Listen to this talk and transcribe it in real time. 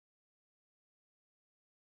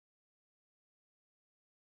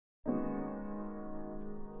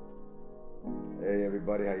Hey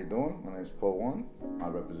everybody, how you doing? My name is Poe One. I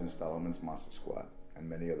represent Style Elements Monster Squad and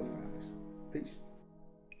many other families. Peace.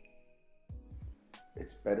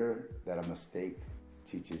 It's better that a mistake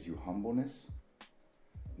teaches you humbleness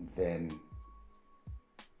than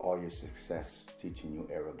all your success teaching you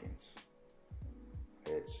arrogance.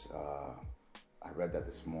 I read that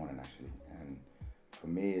this morning actually, and for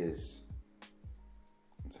me is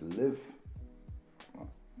to live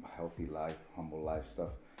a healthy life, humble life stuff,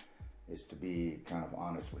 is to be kind of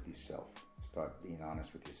honest with yourself. Start being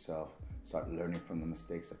honest with yourself. Start learning from the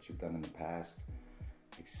mistakes that you've done in the past,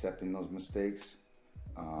 accepting those mistakes,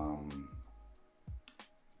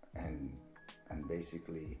 and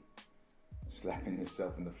basically slapping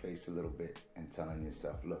yourself in the face a little bit and telling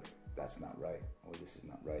yourself, look, that's not right, or this is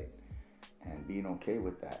not right. And being okay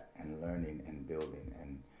with that and learning and building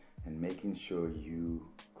and making sure you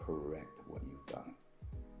correct what you've done,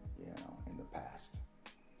 in the past.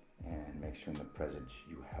 And make sure in the present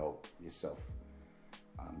you help yourself,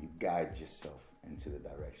 you guide yourself into the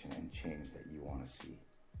direction and change that you want to see,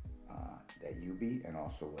 that you be, and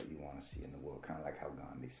also what you want to see in the world. Kind of like how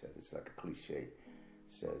Gandhi says, it's like a cliche,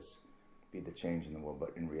 says, be the change in the world,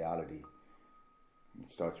 but in reality, it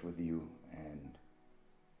starts with you, and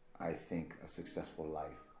I think a successful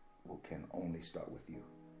life can only start with you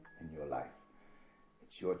in your life.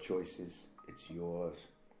 It's your choices, it's yours,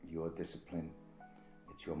 your discipline,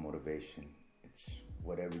 it's your motivation, it's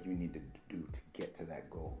whatever you need to do to get to that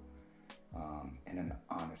goal, in an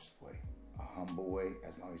honest way, a humble way,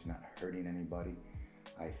 as long as you're not hurting anybody.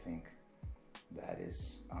 I think that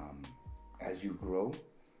is, as you grow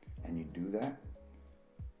and you do that,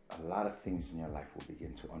 a lot of things in your life will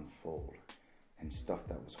begin to unfold, and stuff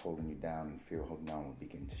that was holding you down and fear holding down will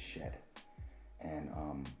begin to shed. And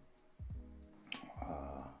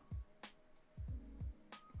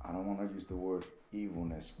I don't want to use the word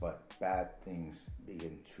evilness, but bad things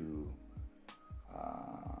begin to,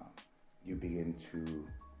 you begin to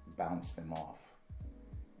bounce them off,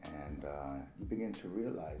 and you begin to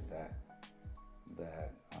realize that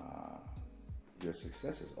your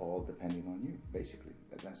success is all depending on you, basically.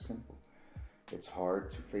 That's simple. It's hard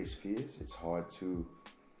to face fears, it's hard to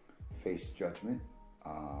face judgment,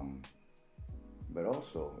 but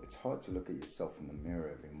also it's hard to look at yourself in the mirror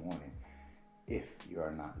every morning if you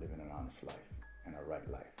are not living an honest life and a right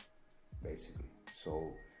life, basically.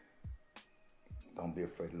 So don't be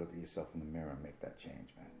afraid to look at yourself in the mirror and make that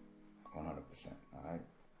change, man. 100%, all right?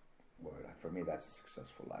 Word. For me, that's a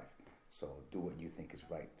successful life. So do what you think is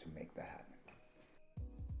right to make that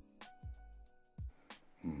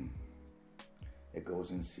happen. It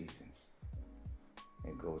goes in seasons.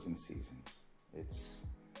 It goes in seasons. It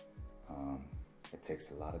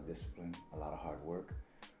takes a lot of discipline, a lot of hard work.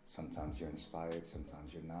 Sometimes you're inspired,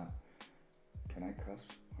 sometimes you're not. Can I cuss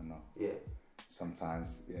or no? Yeah.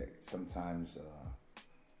 Sometimes, you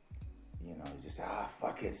just say,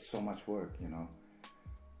 fuck it, it's so much work,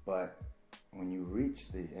 But when you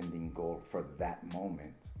reach the ending goal for that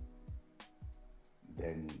moment,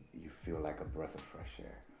 then you feel like a breath of fresh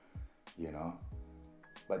air,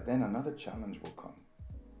 But then another challenge will come.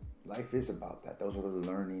 Life is about that. Those are the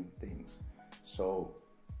learning things. So,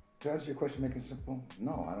 to answer your question, make it simple,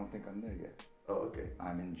 no, I don't think I'm there yet. Oh, okay.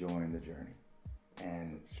 I'm enjoying the journey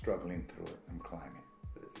and struggling through it. I'm climbing.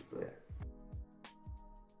 Yeah.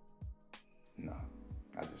 No,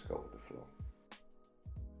 I just go with the flow.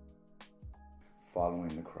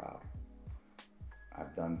 Following the crowd.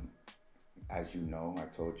 I've done, as you know, I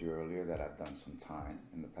told you earlier that I've done some time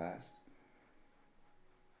in the past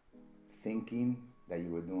thinking that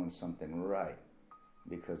you were doing something right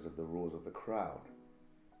because of the rules of the crowd.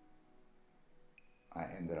 I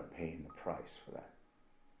ended up paying the price for that.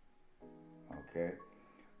 Okay?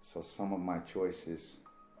 So some of my choices,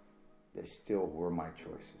 they still were my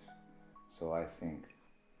choices. So I think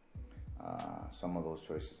some of those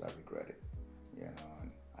choices I regretted, and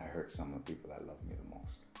I hurt some of the people that love me the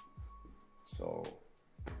most. So,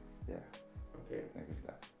 yeah. Okay. I think it's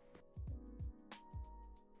that.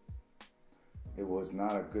 It was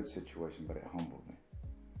not a good situation, but it humbled me.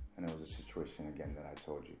 And it was a situation, again, that I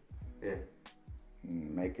told you. Yeah.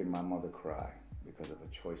 Making my mother cry because of a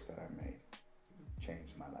choice that I made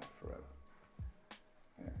changed my life forever.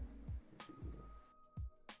 Yeah.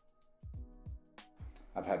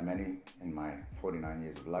 I've had many in my 49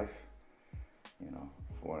 years of life,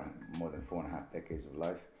 more than 4.5 decades of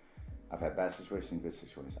life. I've had bad situations, good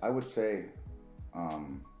situations. I would say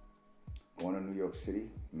going to New York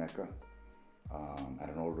City, Mecca, at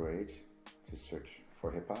an older age to search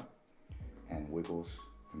for hip-hop, and Wiggles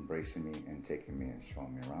embracing me and taking me and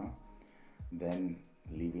showing me around. Then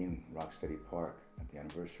leaving Rocksteady Park at the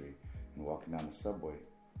anniversary and walking down the subway,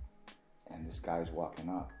 and this guy's walking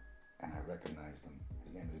up, and I recognized him.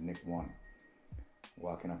 His name is Nick One.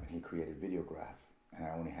 Walking up, and he created Videograph, and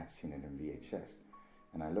I only had seen it in VHS.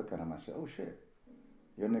 And I look at him, I said, "Oh shit,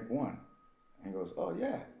 you're Nick One." And he goes, "Oh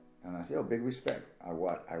yeah." And I said, "Oh, big respect. I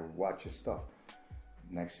watch your stuff."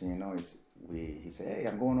 Next thing you know, he said, "Hey,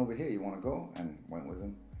 I'm going over here. You want to go?" And went with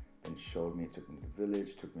him. Then showed me, took me to the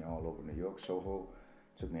village, took me all over New York, Soho,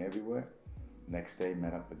 took me everywhere. Next day,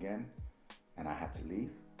 met up again, and I had to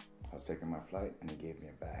leave. I was taking my flight, and he gave me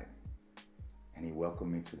a bag. And he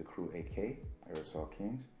welcomed me to the Crew AK, Aerosol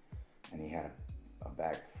Kings, and he had a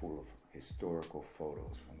bag full of historical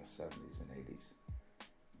photos from the 70s and 80s.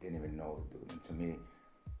 Didn't even know the dude. And to me,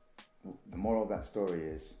 the moral of that story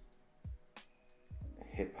is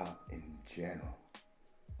hip-hop in general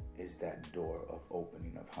is that door of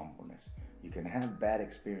opening of humbleness. You can have bad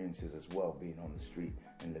experiences as well being on the street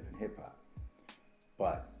and living hip-hop.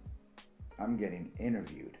 But I'm getting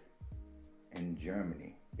interviewed in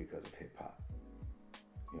Germany because of hip-hop.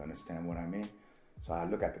 You understand what I mean? So I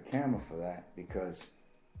look at the camera for that because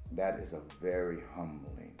that is a very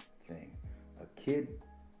humbling thing. A kid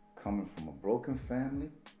coming from a broken family,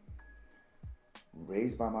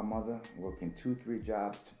 raised by my mother, working 2-3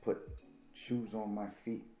 jobs to put shoes on my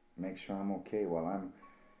feet, make sure I'm okay while I'm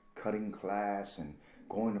cutting class and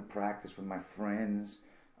going to practice with my friends,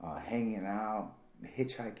 hanging out,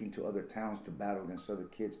 hitchhiking to other towns to battle against other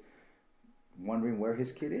kids, wondering where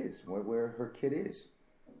his kid is, where her kid is,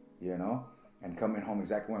 you know, and coming home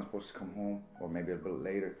exactly when I'm supposed to come home, or maybe a bit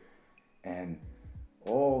later. And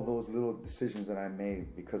all those little decisions that I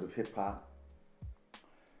made because of hip hop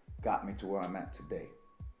got me to where I'm at today.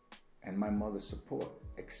 And my mother's support,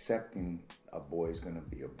 accepting a boy is gonna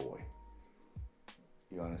be a boy.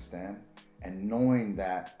 You understand? And knowing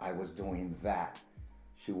that I was doing that,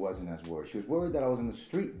 she wasn't as worried. She was worried that I was in the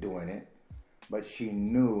street doing it, but she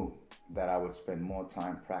knew that I would spend more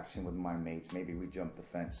time practicing with my mates. Maybe we jumped the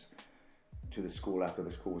fence to the school after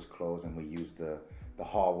the school was closed, and we used the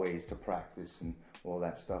hallways to practice and all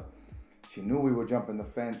that stuff. She knew we were jumping the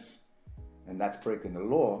fence, and that's breaking the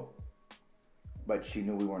law, but she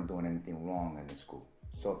knew we weren't doing anything wrong in the school.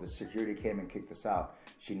 So if the security came and kicked us out,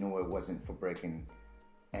 she knew it wasn't for breaking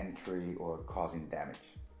entry or causing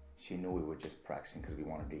damage. She knew we were just practicing because we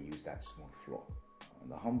wanted to use that smooth floor.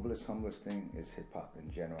 And the humblest thing is hip hop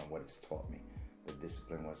in general and what it's taught me. The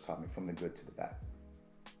discipline, what it's taught me, from the good to the bad.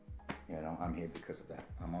 You know, I'm here because of that.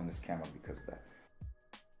 I'm on this camera because of that.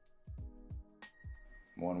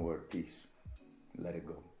 One word, peace. Let it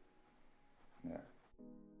go. Yeah.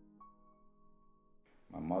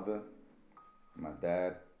 My mother, my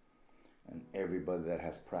dad, and everybody that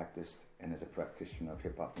has practiced and is a practitioner of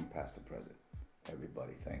hip hop from past to present.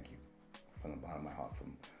 Everybody, thank you. From the bottom of my heart,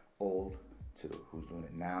 from old to who's doing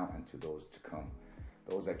it now and to those to come.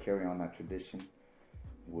 Those that carry on that tradition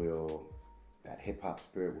that hip hop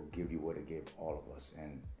spirit will give you what it gave all of us.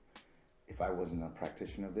 And if I wasn't a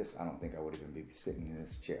practitioner of this, I don't think I would even be sitting in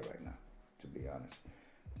this chair right now, to be honest.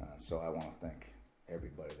 So I want to thank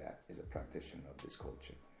everybody that is a practitioner of this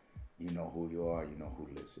culture. You know who you are, you know who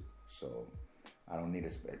lives it. So I don't need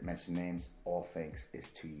to mention names. All thanks is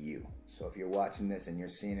to you. So if you're watching this and you're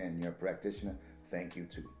seeing it and you're a practitioner, thank you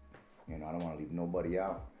too. You know, I don't want to leave nobody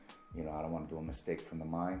out. You know, I don't want to do a mistake from the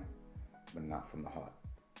mind, but not from the heart.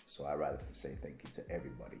 So I'd rather say thank you to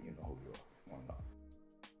everybody. You know who you are. One love.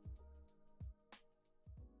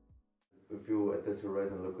 If you were at this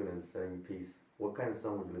horizon looking and saying peace, what kind of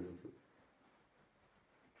song would you listen to?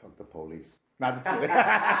 Fuck the police. Nah, just kidding.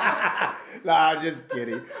 Nah, just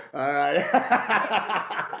kidding. All right.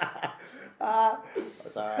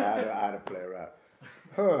 That's all right. I had to play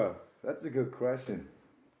around. That's a good question.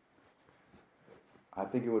 I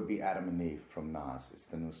think it would be Adam and Eve from Neuss. It's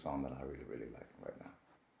the new song that I really, really like right now.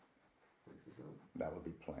 That would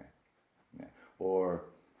be playing. Yeah. Or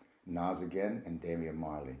Neuss again and Damian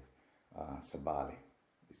Marley, Sabali.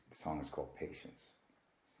 The song is called Patience.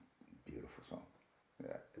 Beautiful song.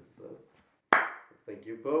 Yeah. Thank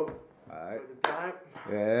you, Poe. All right. For the time.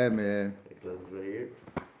 Yeah, man. It closes right here.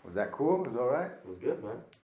 Was that cool? Was it all right? It was good, man.